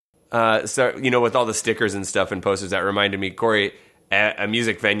So, with all the stickers and stuff and posters, that reminded me, Corey, at a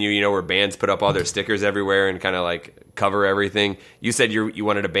music venue, where bands put up all their stickers everywhere and kind of like cover everything. You said you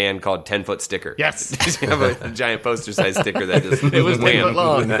wanted a band called 10-Foot Sticker. Yes. You have a giant poster size sticker that just It was 10 foot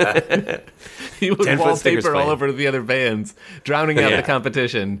long. He would 10-foot stickers wallpaper all playing. over the other bands, drowning out the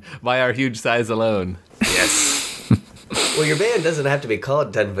competition by our huge size alone. Yes. Well, your band doesn't have to be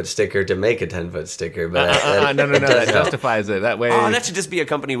called 10-Foot Sticker to make a 10-Foot sticker, but No, that justifies it. That way. Oh, that should just be a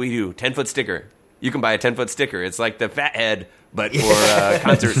company we do. 10-Foot Sticker. You can buy a 10-foot sticker. It's like the Fathead, but for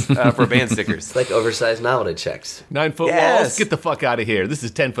concerts, for band stickers. it's like oversized novelty checks. 9 foot Yes. walls. Get the fuck out of here. This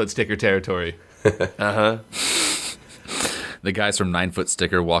is 10-foot sticker territory. The guys from 9 Foot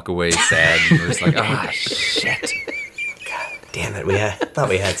Sticker walk away sad. And we're just like, shit. Damn it, thought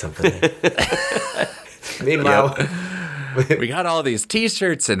we had something there. Meanwhile, We got all these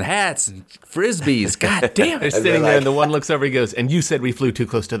T-shirts and hats and frisbees. God damn They're it. sitting there, and the one looks over. He goes, "And you said we flew too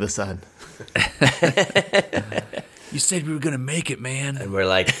close to the sun." You said we were going to make it, man. and we're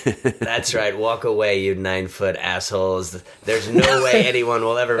like, that's right, walk away, you 9-foot assholes. There's no way anyone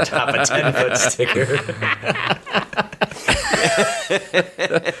will ever top a 10-foot sticker.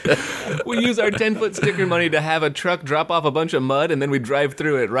 We use our 10-foot sticker money to have a truck drop off a bunch of mud, and then we drive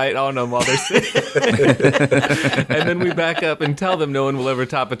through it right on them while they're sitting. And then we back up and tell them no one will ever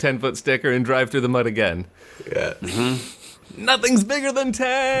top a 10-foot sticker and drive through the mud again. Yeah. Nothing's bigger than 10.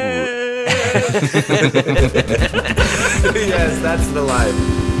 Yes, that's the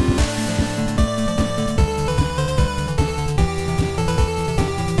line.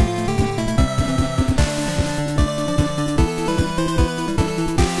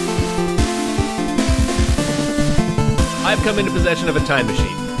 I've come into possession of a time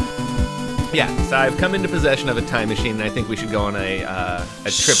machine. Yeah, so I've come into possession of a time machine, and I think we should go on a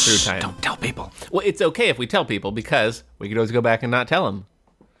trip through time. Don't tell people. Well, it's okay if we tell people, because we could always go back and not tell them,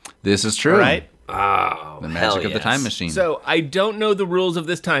 This is true. right? Oh, The hell magic of the yes. time machine. So I don't know the rules of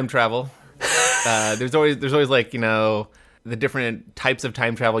this time travel. There's always like, the different types of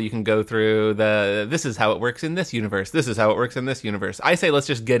time travel you can go through. This is how it works in this universe. This is how it works in this universe. I say let's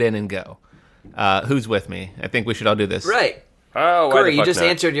just get in and go. Who's with me? I think we should all do this. Right. Oh, why Corey, the you fuck just not?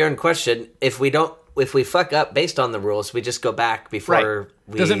 answered your own question. If we fuck up based on the rules, we just go back before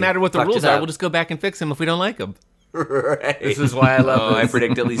we Doesn't matter what the fucked rules it are. up. We'll just go back and fix them if we don't like them. Right. This is why I love I this.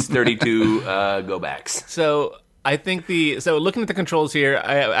 predict at least 32 go-backs. So I think looking at the controls here,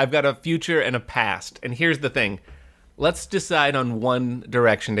 I've got a future and a past. And here's the thing. Let's decide on one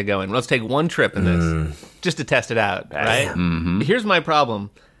direction to go in. Let's take one trip in this just to test it out, right? Mm-hmm. Here's my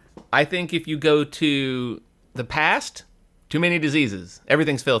problem. I think if you go to the past, too many diseases.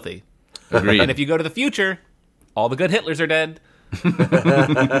 Everything's filthy. Agreed. And if you go to the future, all the good Hitlers are dead.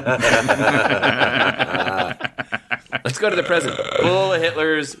 Let's go to the present. Full of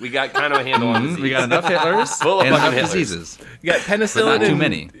Hitlers. We got kind of a handle on this. We got enough Hitlers Full of and fucking enough Hitlers. diseases. You got penicillin. But not too and-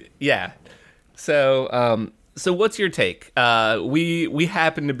 many. Yeah. So what's your take? We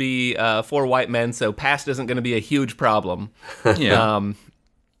happen to be 4 white men, so past isn't going to be a huge problem. Yeah.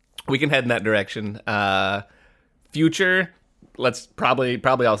 We can head in that direction. Future, let's probably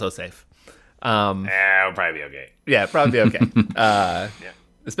also safe. We'll probably be okay. Yeah, probably okay.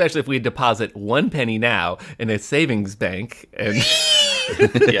 Especially if we deposit 1 penny now in a savings bank. And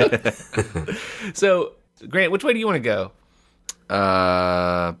Yeah. so, Grant, which way do you want to go?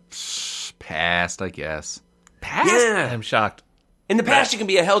 Past, I guess. Past? Yeah. I'm shocked. In the past, you can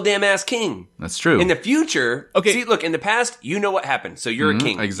be a hell damn ass king. That's true. In the future, Okay. see, look, in the past, you know what happened, so you're a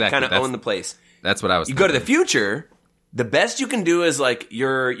king. exactly. You kind of That's- own the place. That's what I was You thinking. go to the future, the best you can do is like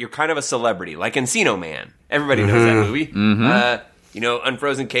you're kind of a celebrity, like Encino Man. Everybody knows that movie.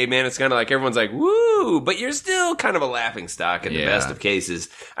 Unfrozen Caveman. It's kind of like everyone's like, woo, but you're still kind of a laughing stock in the Yeah. best of cases.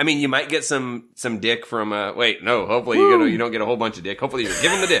 I mean, you might get some dick from. Hopefully you don't get a whole bunch of dick. Hopefully you're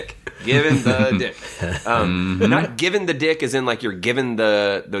giving the dick, giving the dick. Not giving the dick as in like you're giving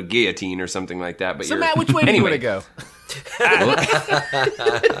the guillotine or something like that. But So, you're, Matt, which way do you want to go?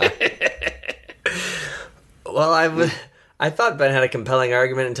 Well, I thought Ben had a compelling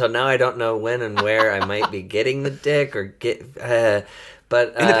argument until now. I don't know when and where I might be getting the dick or get. But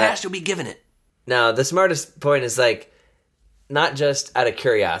in the past, you'll be giving it. no, the smartest point is like not just out of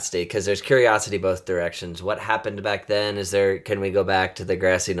curiosity, because there's curiosity both directions. What happened back then? Can we go back to the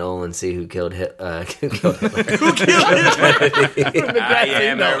grassy knoll and see who killed Hitler? I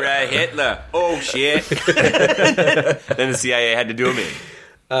am a Hitler. Oh shit! Then the CIA had to do him in.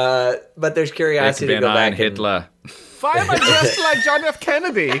 But there's curiosity to Ben go Ein back. Hitler. Why am I dressed like John F.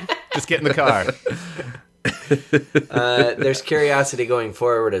 Kennedy? Just get in the car. There's curiosity going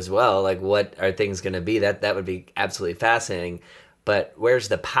forward as well. Like, what are things going to be? That would be absolutely fascinating. but where's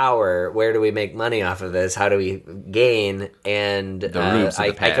the power? Where do we make money off of this? How do we gain? And roots of the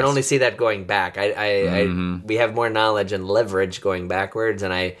I past. can only see that going back. We have more knowledge and leverage going backwards,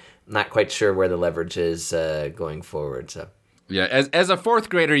 and I'm not quite sure where the leverage is going forward. So Yeah, as a fourth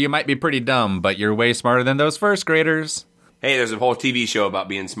grader, you might be pretty dumb, but you're way smarter than those first graders. Hey, there's a whole TV show about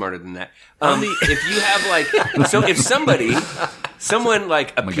being smarter than that. If you have like, so if someone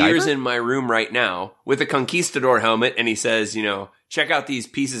like appears MacGyver? in my room right now with a conquistador helmet and he says, check out these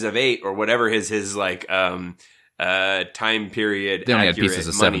pieces of 8 or whatever his like time period. They only had accurate pieces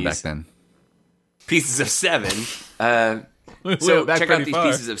of 7 back monies. then. Pieces of 7. Well, So back check out pretty these far.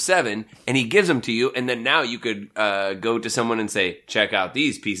 pieces of 7, and he gives them to you, and then now you could go to someone and say, check out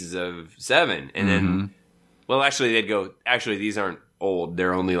these pieces of 7, and then, well, actually, they'd go, actually, these aren't old,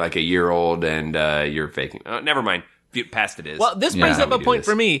 they're only like a year old, and you're faking. Never mind, past it is. Well, this brings Yeah. up a We do point this.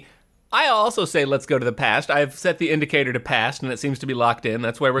 for me. I also say let's go to the past. I've set the indicator to past, and it seems to be locked in.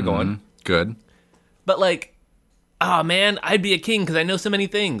 That's where we're going. Good. But like, oh man, I'd be a king because I know so many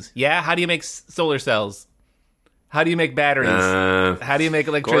things. Yeah, how do you make solar cells? How do you make batteries? How do you make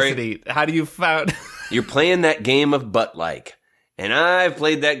electricity? How do you found? You're playing that game of butt like, and I've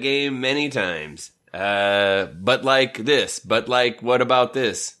played that game many times. But like this, but like, what about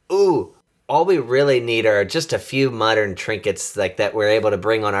this? ooh, all we really need are just a few modern trinkets like that we're able to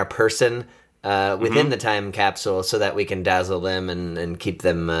bring on our person within the time capsule so that we can dazzle them and keep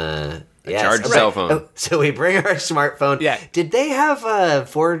them charged cell phone. Oh, so we bring our smartphone. Yeah. Did they have a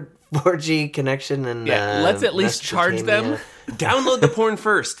 4G connection and Yeah, let's at least charge them. Download the porn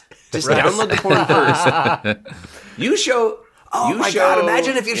first. Just download the porn first. You show. Oh you my show, god,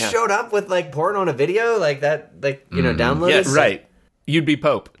 imagine if you yeah. showed up with like porn on a video like that, like, downloaded. Yes. Right, you'd be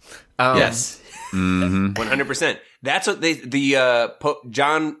Pope. Yes. 100%. That's what Pope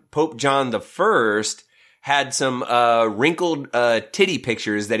John the First had some wrinkled titty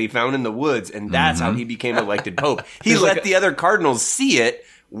pictures that he found in the woods, and that's how he became elected pope. He let the other cardinals see it.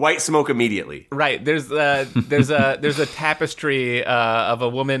 White smoke immediately. Right, there's a tapestry of a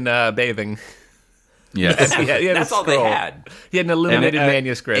woman bathing. Yes. That's all they scroll. had. He had an illuminated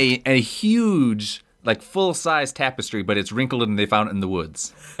manuscript. A huge, like, full-size tapestry, but it's wrinkled and they found it in the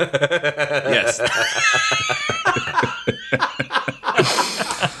woods. Yes.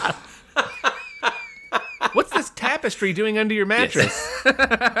 What's this tapestry doing under your mattress?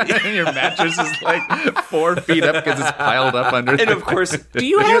 And your mattress is, like, 4 feet up because it's piled up under And of course,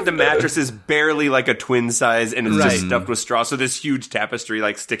 you have the mattress is barely like a twin size, and it's Right. just stuffed with straw. So this huge tapestry,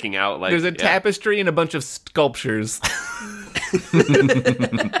 like sticking out, like There's a tapestry and a bunch of sculptures.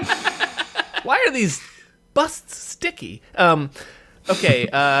 Why are these busts sticky? Okay,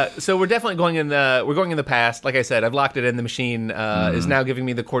 so we're definitely going in the past. Like I said, I've locked it in. The machine is now giving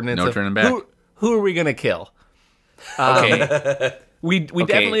me the coordinates. No of turning back. Who are we gonna kill? Okay. We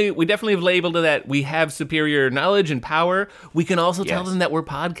definitely have labeled it that we have superior knowledge and power. We can also tell Yes. them that we're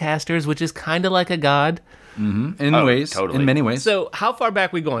podcasters, which is kind of like a god. in ways, totally. in many ways. So how far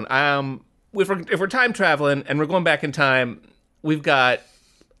back we going? If we're time traveling and we're going back in time, we've got.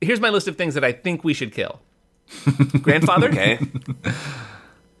 Here's my list of things that I think we should kill. Grandfather, Okay.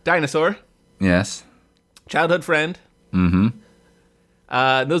 dinosaur, Yes. childhood friend.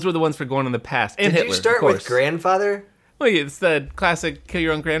 Those were the ones for going in the past. And Did Hitler, you start of course. with grandfather? Well, yeah, it's the classic kill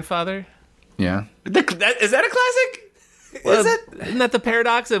your own grandfather. Yeah. Is that a classic? Is it? Isn't that the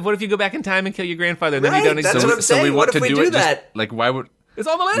paradox of what if you go back in time and kill your grandfather and then Right, you don't that's exist? what I'm saying. What if we do that? Like, why would It's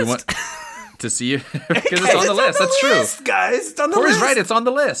on the list. we want to see you? Because it's on the list. That's true. Guys. It's on the Corey's list. right. It's on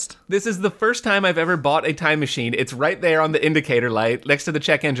the list. This is the first time I've ever bought a time machine. It's right there on the indicator light next to the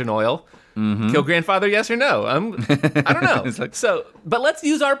check engine oil. Kill grandfather, yes or no? I don't know. It's like- But let's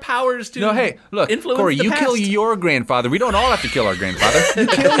use our powers to No, hey, look, influence Corey, the you past. kill your grandfather. We don't all have to kill our grandfather. You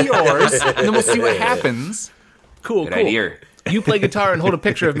kill yours, and then we'll see what happens. Cool, Good cool. idea. You play guitar and hold a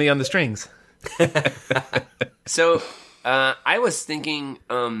picture of me on the strings. So I was thinking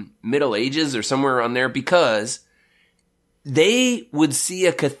Middle Ages or somewhere around there, because they would see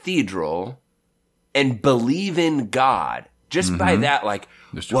a cathedral and believe in God just by that. Like,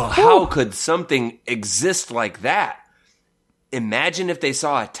 well, how could something exist like that? Imagine if they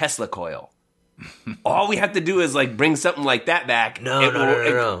saw a Tesla coil. All we have to do is like bring something like that back. No, It no, will- no,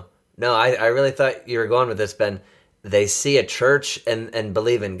 no, no. No, I really thought you were going with this, Ben. They see a church and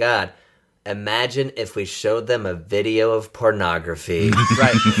believe in God. Imagine if we showed them a video of pornography.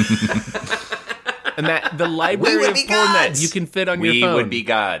 Right. And that the library would of be porn that gods. you can fit on We your phone. would be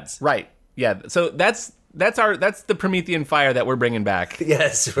gods. Right. Yeah. So that's the Promethean fire that we're bringing back.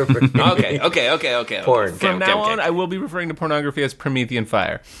 Yes, we're Okay. Porn. From now on, I will be referring to pornography as Promethean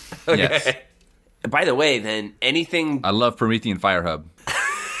fire. Yes. By the way, then anything. I love Promethean Fire Hub.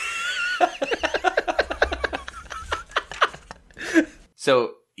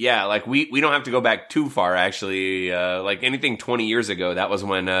 So yeah, like we don't have to go back too far. Actually, like anything 20 years ago, that was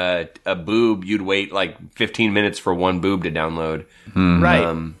when a boob you'd wait like 15 minutes for one boob to download. Right.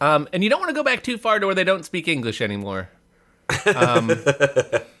 And you don't want to go back too far to where they don't speak English anymore.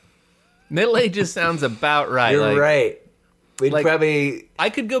 Middle Ages sounds about right. You're like, right. We'd like- probably. I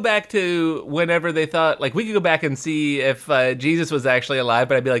could go back to whenever they thought, like, we could go back and see if Jesus was actually alive,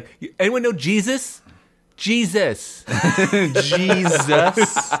 but I'd be like, anyone know Jesus? Jesus. Jesus.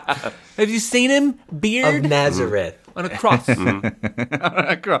 Have you seen him? Beard? Of Nazareth. On a cross.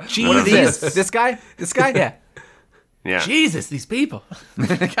 Jesus. This guy? This guy? Yeah. Yeah. Jesus, these people.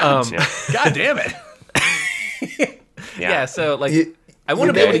 God damn it. Yeah, so, like, You- I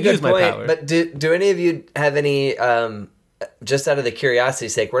want to You be able made to a use good my point, power. But do any of you have any? Just out of the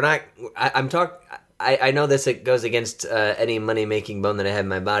curiosity's sake, we're not. I know this goes against any money making bone that I have in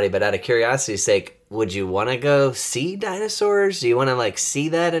my body, but out of curiosity's sake, would you want to go see dinosaurs? Do you want to like see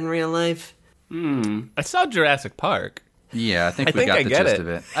that in real life? I saw Jurassic Park. Yeah, I think I we think got I the get gist it. of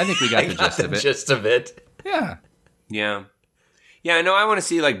it. I think we got the gist of it. Gist of it. Yeah. Yeah. Yeah, I know. I want to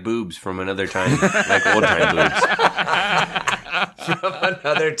see like boobs from another time, like old time boobs.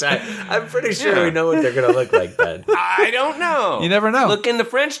 Another time. I'm pretty sure we know what they're gonna look like then. I don't know. You never know. Look in the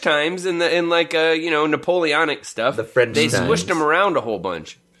French times in like Napoleonic stuff. The French they times. squished them around a whole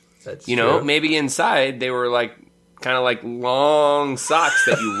bunch. That's You know, true. maybe inside they were like kind of like long socks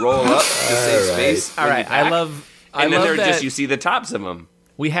that you roll up to save All right. space. All when right, you pack. I love And then love they're that just you see the tops of them,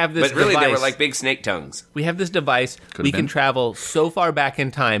 we have this but really device. they were like big snake tongues. We have this device. Could've we been. can travel so far back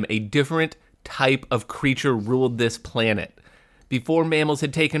in time, a different type of creature ruled this planet. Before mammals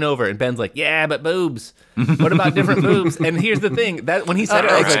had taken over, and Ben's like, "Yeah, but boobs. What about different boobs?" And here's the thing: that when he said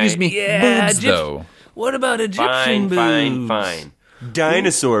it, I was like, excuse me, yeah, boobs, though. What about Egyptian Fine, boobs? fine.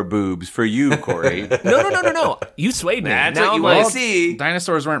 Dinosaur boobs for you, Corey. No. You swayed me. That's now what I'm you like, want to see.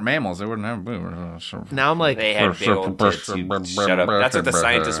 Dinosaurs weren't mammals. They wouldn't have boobs. now I'm like, They had big old tits. You shut up. That's what the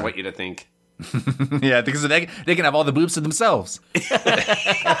scientists want you to think. Yeah, because they can have all the boobs to themselves.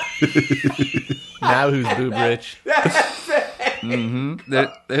 now who's boob rich?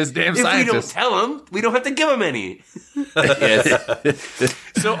 There's damn If we don't scientists. tell them, we don't have to give them any. Yes.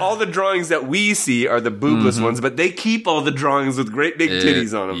 So all the drawings that we see are the boobless ones, but they keep all the drawings with great big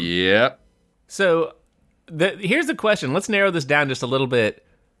titties on them. Yep. So here's the question. Let's narrow this down just a little bit.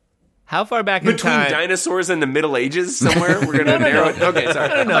 How far back in Between time? dinosaurs and the Middle Ages somewhere, we're going to narrow it. Okay, sorry.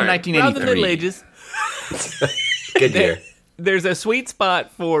 No, About around the 1983. Middle Ages. Good year. There's a sweet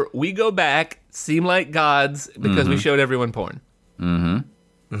spot for we go back, seem like gods because we showed everyone porn.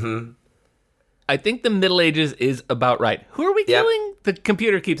 I think the Middle Ages is about right. Who are we Yep. killing? The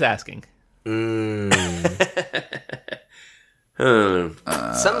computer keeps asking.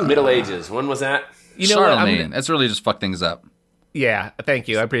 Some Middle Ages. When was that? You know what? Charlemagne. That's really just fuck things up. Yeah, thank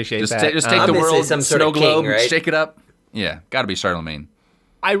you. I appreciate Just, that. just take the Obviously world, some sort snow of king, globe, right? shake it up. Yeah, got to be Charlemagne.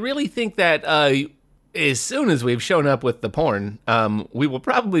 I really think that as soon as we've shown up with the porn, we will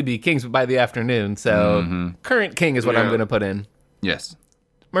probably be kings by the afternoon. So current king is what I'm Yeah. going to put in. Yes,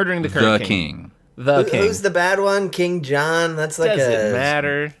 Murdering the the current king. The king. Who's the bad one? King John. That's like Doesn't a.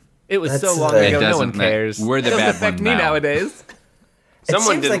 matter. It was That's so long the- ago. It No one doesn't matter. cares. We're the Doesn't bad affect one me now. nowadays. It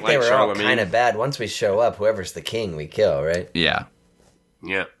Someone seems didn't like they like were all Charlemagne. kind of bad. Once we show up, whoever's the king, we kill, right? Yeah.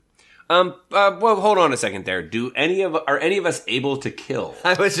 Yeah. Well, hold on a second there. Are any of us able to kill?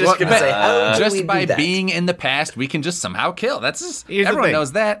 I was just Well, gonna but, say, how do we just do by that? being in the past, we can just somehow kill. That's just, Here's the everyone thing.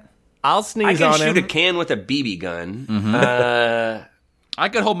 knows that. I'll I sneeze can on shoot a him. can with a BB gun. I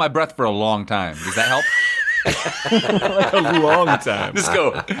could hold my breath for a long time. Does that help? a long time. Just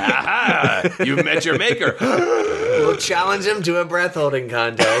go. Aha! You've met your maker. We'll challenge him to a breath holding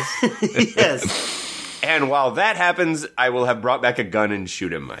contest. Yes. And while that happens, I will have brought back a gun and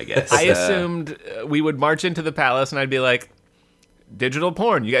shoot him, I guess. I assumed we would march into the palace and I'd be like, digital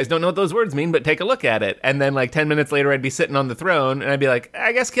porn. You guys don't know what those words mean, but take a look at it. And then like 10 minutes later, I'd be sitting on the throne and I'd be like,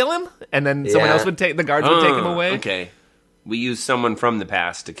 I guess kill him. And then someone Yeah. else would the guards would take him away. Okay. We use someone from the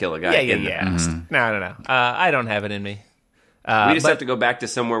past to kill a guy. Yeah. in the past. No. I don't have it in me. We just but have to go back to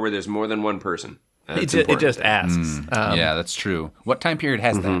somewhere where there's more than one person. That's It important. just asks. Yeah, that's true. What time period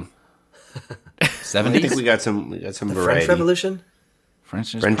has that? I 70s? think we got some French variety. Revolution?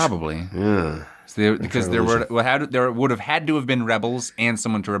 French is French- probably. Yeah. So because there would have had to have been rebels and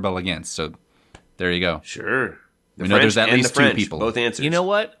someone to rebel against. So there you go. Sure. The We know there's at and least the two French, people. Both answers. You know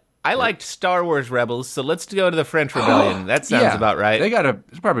what? I liked Star Wars Rebels, so let's go to the French Rebellion. That sounds about right.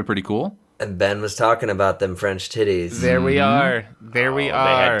 It's probably pretty cool. And Ben was talking about them French titties. There we are. There we They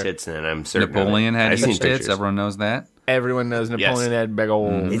are. had tits then. I'm certain. Napoleon had I've seen huge tits. pictures. Everyone knows that. Everyone knows Napoleon had big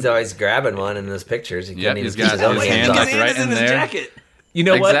old. He's always grabbing one in those pictures. He Yep, couldn't he's even keep got his own his hands hand off. like right in there. jacket. You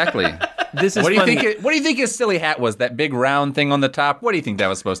know what? Exactly. This is What do you funny. think? What do you think his silly hat was? That big round thing on the top. What do you think that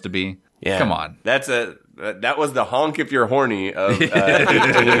was supposed to be? Yeah. Come on. That was the honk if you're horny of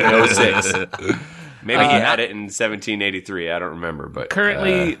 1806. Maybe he had it in 1783. I don't remember, but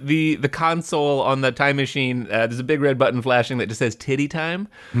Currently, the console on the time machine, there's a big red button flashing that just says "titty time."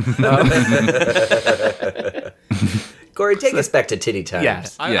 Corey, take us back to titty times. Yeah,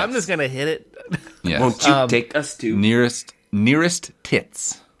 I'm Yes. just gonna hit it. Yes. won't you take us to? Nearest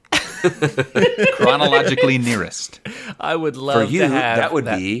tits. Chronologically nearest. I would For love you, to have that would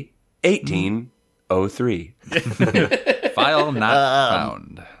be 1803. File not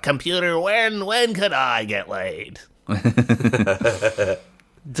found. computer. When could I get laid?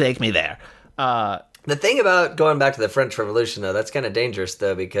 Take me there. The thing about going back to the French Revolution, though, that's kind of dangerous,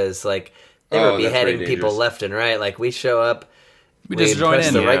 though, because like they Oh, were that's beheading very people dangerous. left and right. Like we show up, we just join impress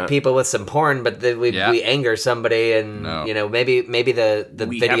in. the Yeah. right people with some porn, but then we anger somebody, and No. you know maybe the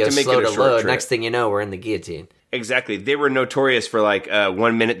We have video's to make slow it a to short load. trip. Next thing you know, we're in the guillotine. Exactly. They were notorious for like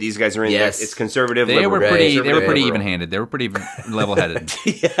 1 minute these guys are in Yes. there. It's conservative. They were liberal, pretty. They were conservative, pretty liberal. even-handed. They were pretty level-headed.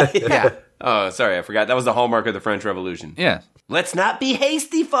 Yeah. Oh, sorry, I forgot. That was the hallmark of the French Revolution. Yeah. Let's not be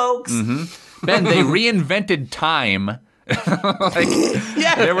hasty, folks. Ben, they reinvented time.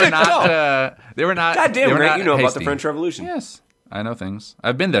 Yeah, They were not. They were not. God damn, they were Grant, not you know about hasty. the French Revolution. Yes, I know things.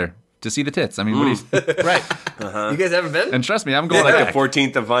 I've been there to see the tits. I mean, what do you? Right. You guys haven't been? And trust me, I'm going Like back. the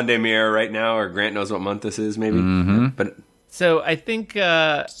 14th of Vendémiaire right now, or Grant knows what month this is, maybe. But So I think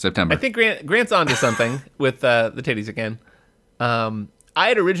September. I think Grant's onto something with the titties again. I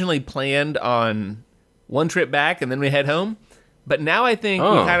had originally planned on one trip back and then we head home, but now I think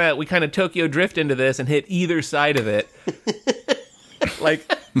we kind of Tokyo drift into this and hit either side of it. Like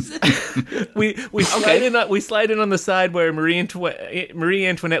we slide in on the side where Marie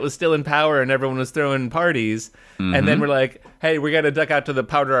Antoinette was still in power and everyone was throwing parties, and then we're like, hey, we got to duck out to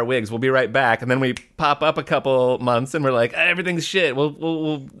powder our wigs. We'll be right back, and then we pop up a couple months and we're like, everything's shit.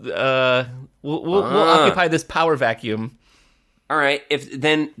 We'll occupy this power vacuum. all right, if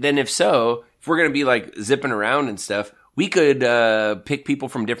we're gonna be like zipping around and stuff, we could pick people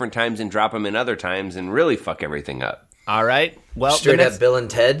from different times and drop them in other times and really fuck everything up. All right. Well, Straight up Bill and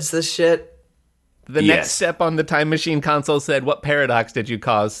Ted's this shit. The Yes. next step on the time machine console said, what paradox did you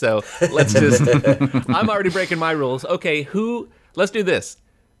cause? So let's just, I'm already breaking my rules. Okay, let's do this.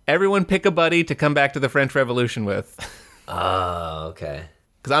 Everyone pick a buddy to come back to the French Revolution with. Oh, okay.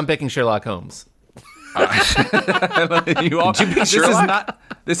 Because I'm picking Sherlock Holmes.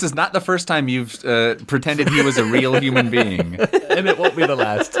 This is not the first time you've pretended he was a real human being. And it won't be the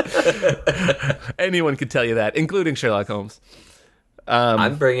last. Anyone could tell you that, including Sherlock Holmes.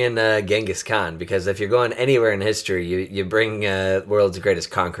 I'm bringing Genghis Khan because if you're going anywhere in history, you bring world's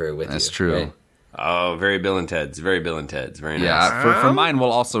greatest conqueror with you. That's true. right? Oh, very Bill and Ted's. Very Bill and Ted's. Very nice. Yeah, for mine,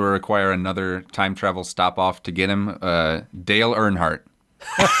 we'll also require another time travel stop off to get him. Dale Earnhardt.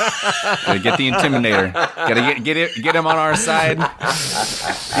 Gotta get the Intimidator. Gotta get him on our side.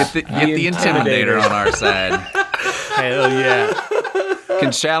 Get the Intimidator on our side. Hell yeah.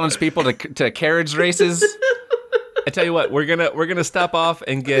 Can challenge people to carriage races. I tell you what, we're gonna stop off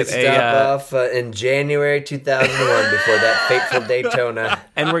and get Stop off in January 2001 before that fateful Daytona.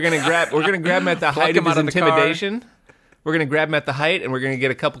 and we're gonna grab him at the height of him his out of the car. intimidation. We're gonna grab him at the height, and we're gonna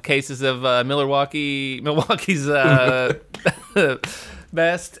get a couple cases of Milwaukee's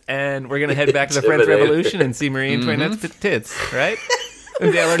best, and we're gonna head back to the French Intimidator. Revolution and see Marie Antoinette's tits, right?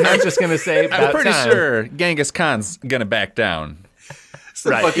 And Dale Earnhardt's just gonna say, I'm "About pretty time." sure Genghis Khan's gonna back down.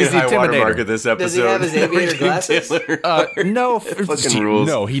 Right. Fucking He's the high watermark Intimidator. of this episode. Does he have his aviator glasses? No, Fucking rules.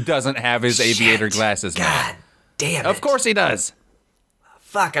 No, he doesn't have his aviator glasses. God Man. damn it. Of course he does.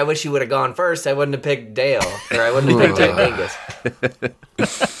 Fuck, I wish he would have gone first. I wouldn't have picked Dale. Or I wouldn't have picked Genghis.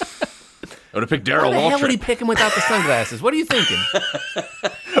 I would have picked Why Daryl the hell would he Waltrip. pick him without the sunglasses? What are you thinking?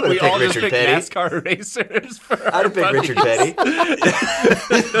 We all just pick Petty. NASCAR racers for I'd have picked Richard Petty.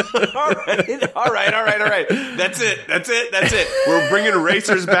 All right. That's it. We're bringing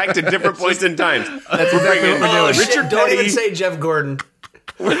racers back to different points in time. That's exactly what we're Oh, doing. shit, Richard don't Petty. even say Jeff Gordon.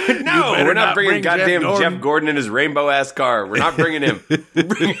 No, we're not bringing bring Jeff goddamn Gordon. Jeff Gordon in his rainbow ass car. We're not bringing him. We're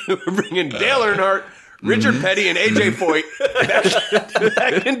bringing Dale Earnhardt, Richard Petty, and AJ Foyt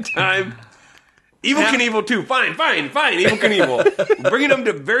back in time. Evil Knievel too. Fine. Evil Knievel. We're bringing them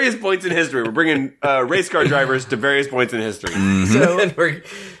to various points in history. We're bringing race car drivers to various points in history. So and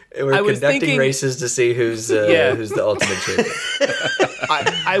We're I was conducting thinking- races to see who's the ultimate champion.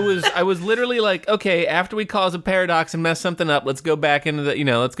 I was literally like, okay, after we cause a paradox and mess something up, let's go back into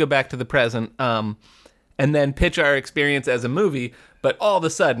let's go back to the present, and then pitch our experience as a movie. But all of a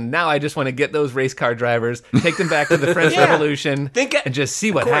sudden, now I just want to get those race car drivers, take them back to the French Revolution, and just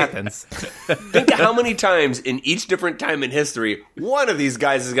see what happens. Think of how many times in each different time in history, one of these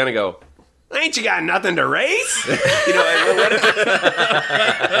guys is going to go, ain't you got nothing to race?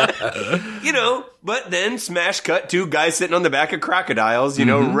 But then smash cut, two guys sitting on the back of crocodiles,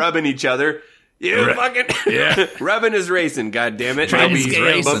 rubbing each other. Rubbing is racing, God damn it. He's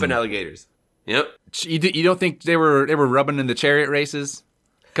racing. Bumping alligators. Yep. You don't think they were rubbing in the chariot races?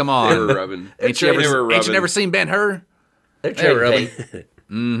 Come on. They were rubbing. Ain't you never seen Ben-Hur? They're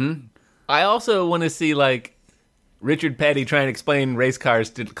rubbing. I also want to see like Richard Petty trying to explain race cars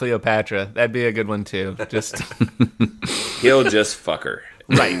to Cleopatra. That'd be a good one too. Just He'll just fuck her.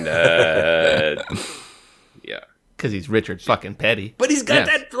 right, Yeah. because he's Richard fucking Petty. But he's got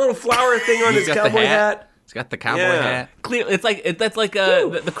that little flower thing on his got the cowboy hat. He's got the cowboy Yeah. hat. That's like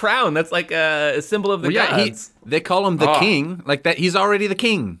the crown. That's like a symbol of the gods. They call him the king. Like that, he's already the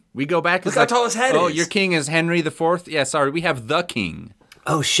king. We go back. Look how tall his head Oh, is. your king is Henry the Fourth. Yeah, sorry, we have the king.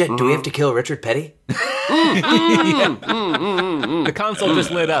 Oh shit! Do we have to kill Richard Petty? The console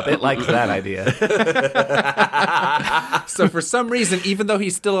just lit up. It likes that idea. So for some reason, even though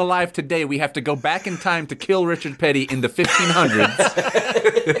he's still alive today, we have to go back in time to kill Richard Petty in the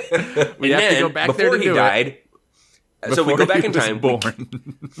 1500s. We have to go back there to he do died. it. So we go back in Before time. he was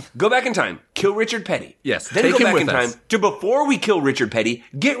born. Go back in time. Kill Richard Petty. Yes, Then take go him back with in us. time to before we kill Richard Petty.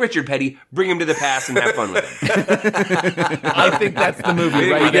 Get Richard Petty. Bring him to the past and have fun with him. I think that's the movie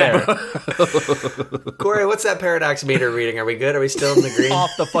right there. Corey, what's that paradox meter reading? Are we good? Are we still in the green?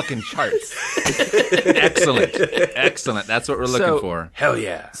 Off the fucking charts. Excellent. That's what we're looking for. Hell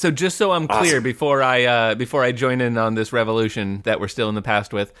yeah. So just so I'm clear, before I join in on this revolution that we're still in the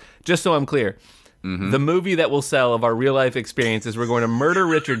past with, just so I'm clear, the movie that will sell of our real life experiences, we're going to murder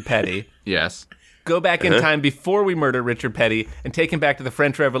Richard Petty, Yes. go back in time before we murder Richard Petty, and take him back to the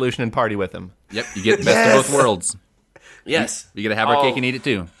French Revolution and party with him. Yep. You get the best of both worlds. Yes. You gotta have our cake and eat it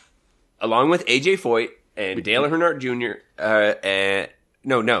too. Along with AJ Foyt and Dale Earnhardt Jr.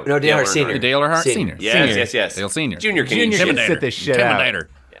 No, No, Dale Earnhardt Sr. Dale Earnhardt Senior. Senior. Yes. Dale Senior. Junior can Junior can Intimidator. sit this shit out. Intimidator.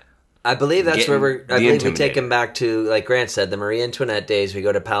 I believe that's Getting where the I believe we Intimidator. take him back to, like Grant said, the Marie Antoinette days. We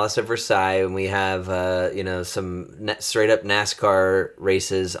go to Palace of Versailles and we have, some straight up NASCAR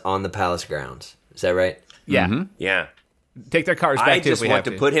races on the palace grounds. Is that right? Yeah. Yeah. Take their cars back I too if just we want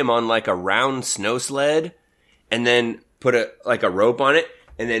have to put him on like a round snow sled and then put a rope on it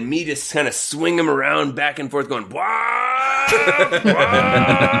and then me just kind of swing him around back and forth going, wah,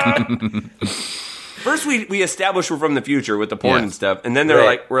 wah. First we establish we're from the future with the porn and stuff, and then we're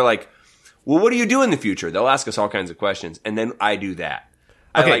like, well, what do you do in the future? They'll ask us all kinds of questions, and then I do that.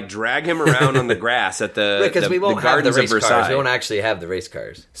 Okay. I drag him around on the grass at the Because we won't have the Gardens of race cars. Versailles. We won't actually have the race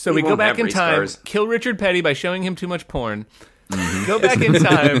cars. So we We go won't back have in race time, cars. kill Richard Petty by showing him too much porn. Go back in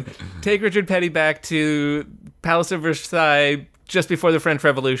time, take Richard Petty back to Palace of Versailles just before the French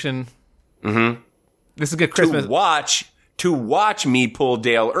Revolution. Mm-hmm. This is good Christmas. to watch me pull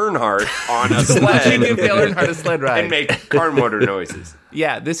Dale Earnhardt on a Watching sled him Dale Earnhardt a sled ride. and make car motor noises.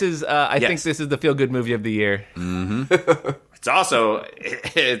 Yeah, this is. I think this is the feel good movie of the year. It's also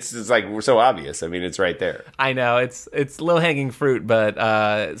it's like so obvious. I mean, it's right there. I know it's low hanging fruit,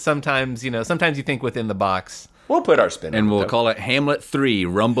 but sometimes you think within the box. We'll put our spin. And on it, we'll though. call it Hamlet 3,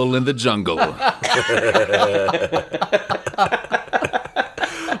 Rumble in the Jungle.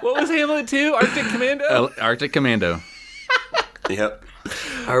 What was Hamlet 2? Arctic Commando. Arctic Commando. Yep.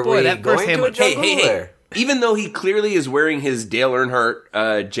 Are Boy, we that first going to a Hamlet- jungle? Hey. or- Even though he clearly is wearing his Dale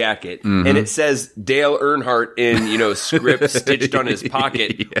Earnhardt jacket, and it says Dale Earnhardt in script stitched on his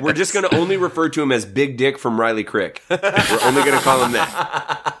pocket, we're just going to only refer to him as Big Dick from Riley Crick. We're only going to call him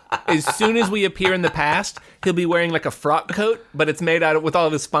that. As soon as we appear in the past, he'll be wearing like a frock coat, but it's made out of with all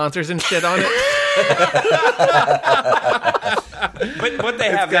of his sponsors and shit on it. But what they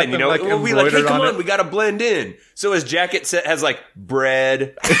have got then, them, like, we'll be like, hey, embroidered come on on, it. we got to blend in. So his jacket has like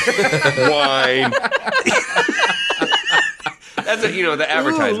bread, wine. That's the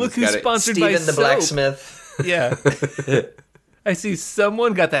advertisement. Ooh, look who's sponsored by Steven the soap. blacksmith. Yeah. I see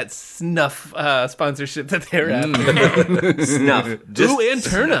someone got that snuff sponsorship that they're after. Snuff. Ooh, and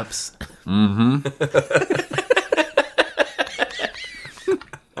turnips.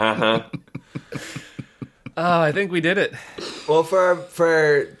 Oh, I think we did it. Well,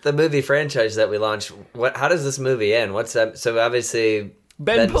 for the movie franchise that we launched, how does this movie end? What's that? So obviously,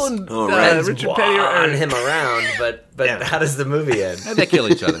 Ben's pulling Ben's Richard Petty wawing or him around, but Yeah. how does the movie end? How'd they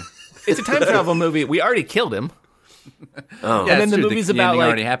kill each other? It's a time travel movie. We already killed him. Oh, And then That's the true. movie's the about, ending like,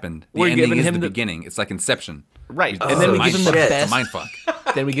 already happened. The we're ending giving is him the the- beginning. It's like Inception. Right. And then we give him the shit. best. It's a mind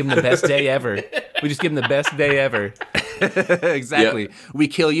fuck. Then we give him the best day ever. We just give him the best day ever. Exactly. We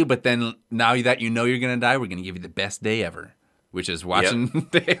kill you, but then now that you know you're gonna die, we're gonna give you the best day ever, which is watching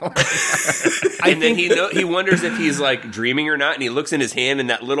Dale. and then he wonders if he's like dreaming or not, and he looks in his hand, and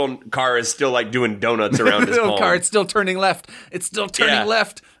that little car is still like doing donuts around his Little palm. car, it's still turning left. It's still turning Yeah.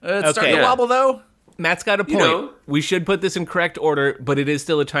 left. It's starting to Yeah. wobble though. Matt's got a point. know. We should put this in correct order, but it is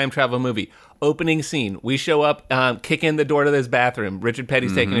still a time travel movie. Opening scene. We show up, kick in the door to this bathroom. Richard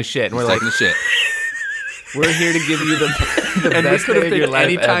Petty's taking a shit, and we're like, Taking the shit. we're here to give you the And we best could have day of your picked life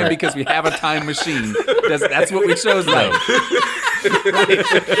any time ever. because we have a time machine. That's what we chose though.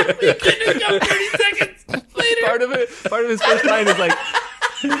 Part of his first line is like,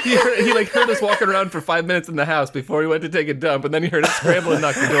 he heard us walking around for 5 minutes in the house before he went to take a dump, and then he heard us scramble and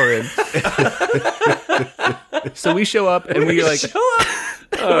knock the door in. So we show up and we're like,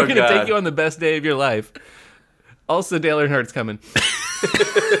 we're gonna take you on the best day of your life. Also, Dale Earnhardt's coming.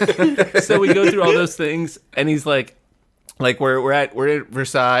 So we go through all those things, and he's like we're at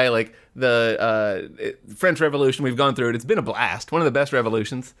Versailles, like the French Revolution. We've gone through it. It's been a blast. One of the best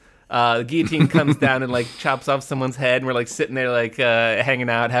revolutions. The guillotine comes down and like chops off someone's head, and we're like sitting there like hanging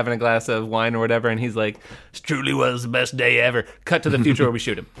out, having a glass of wine or whatever. And he's like, "This truly was the best day ever." Cut to the future where we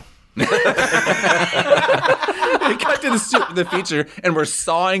shoot him. We cut to the future, and we're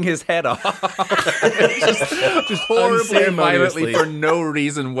sawing his head off. just horribly, violently, for no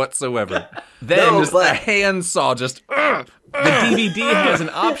reason whatsoever. Then Just a handsaw, just. the DVD has an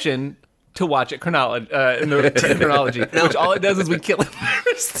option to watch it in the chronology, which all it does is we kill him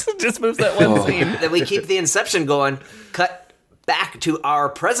first. It just moves that one scene. Then we keep the Inception going, cut back to our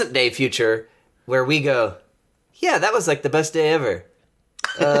present day future, where we go, yeah, that was like the best day ever.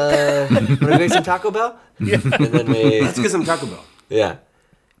 Want to go get some Taco Bell? Yeah. And then Let's get some Taco Bell. yeah.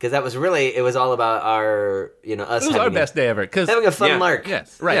 Because that was really, it was all about our, us It was having, our best day ever. having a fun Yeah. lark.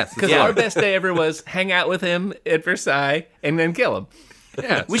 Yes, Right, yes, because Yeah. our best day ever was hang out with him at Versailles and then kill him.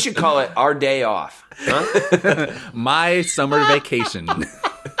 yes. We should call it our day off. Huh? My summer vacation.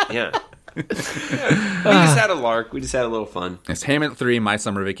 Yeah. We just had a lark. We just had a little fun. It's Hamlet 3, My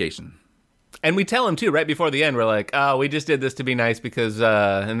Summer Vacation. And we tell him too, right before the end, we're like, "Oh, we just did this to be nice because,"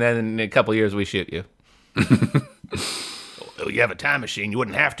 and then in a couple years we shoot you. Oh, you have a time machine. You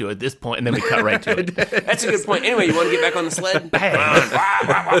wouldn't have to at this point, and then we cut right to it. That's a good point. Anyway, you want to get back on the sled?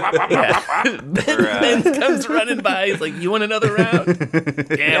 Ben comes running by. He's like, "You want another round?"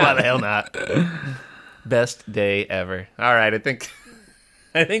 Yeah, why the hell not? Best day ever. All right, I think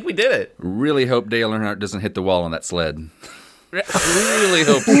we did it. Really hope Dale Earnhardt doesn't hit the wall on that sled. Really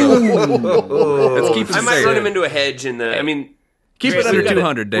hope so. Let's keep it I might safe. run him into a hedge in the. I mean, Keep it We've under got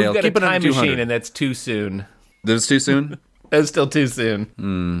 200, Dale. We've Keep got it a time under 200. machine, and that's too soon. That's too soon? That's still too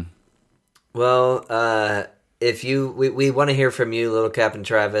soon. Well, if we want to hear from you, Little Captain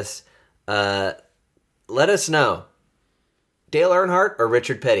Travis. Let us know. Dale Earnhardt or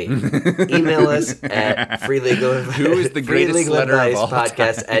Richard Petty? Email us at Free Legal Who is the greatest Free Legal sledder of Advice all time?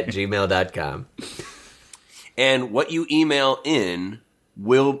 podcast at gmail.com. and what you email in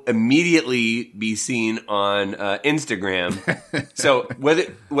will immediately be seen on Instagram. So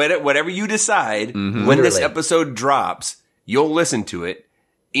whatever you decide when this Literally. episode drops, you'll listen to it.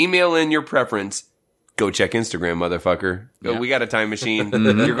 Email in your preference. Go check Instagram, motherfucker. Yeah. We got a time machine.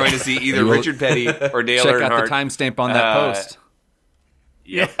 You're going to see either Richard Petty or Dale Check Earnhardt. out the timestamp on that post.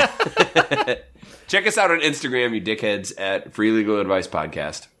 Check us out on Instagram, you dickheads, at Free Legal Advice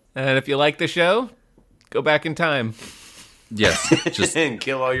Podcast. And if you like the show, go back in time. Yes. Just And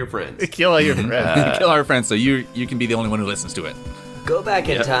kill all your friends. Kill all your friends. kill our friends so you can be the only one who listens to it. Go back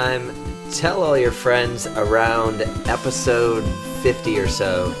in time. Tell all your friends around episode 50 or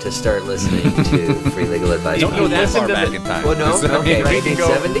so to start listening to Free Legal Advice. Don't go that Listen far to back the- in time. Well, no. So, Okay, you can go-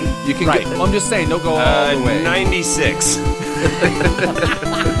 1970? You can Right. well, I'm just saying, don't go all the way. 96.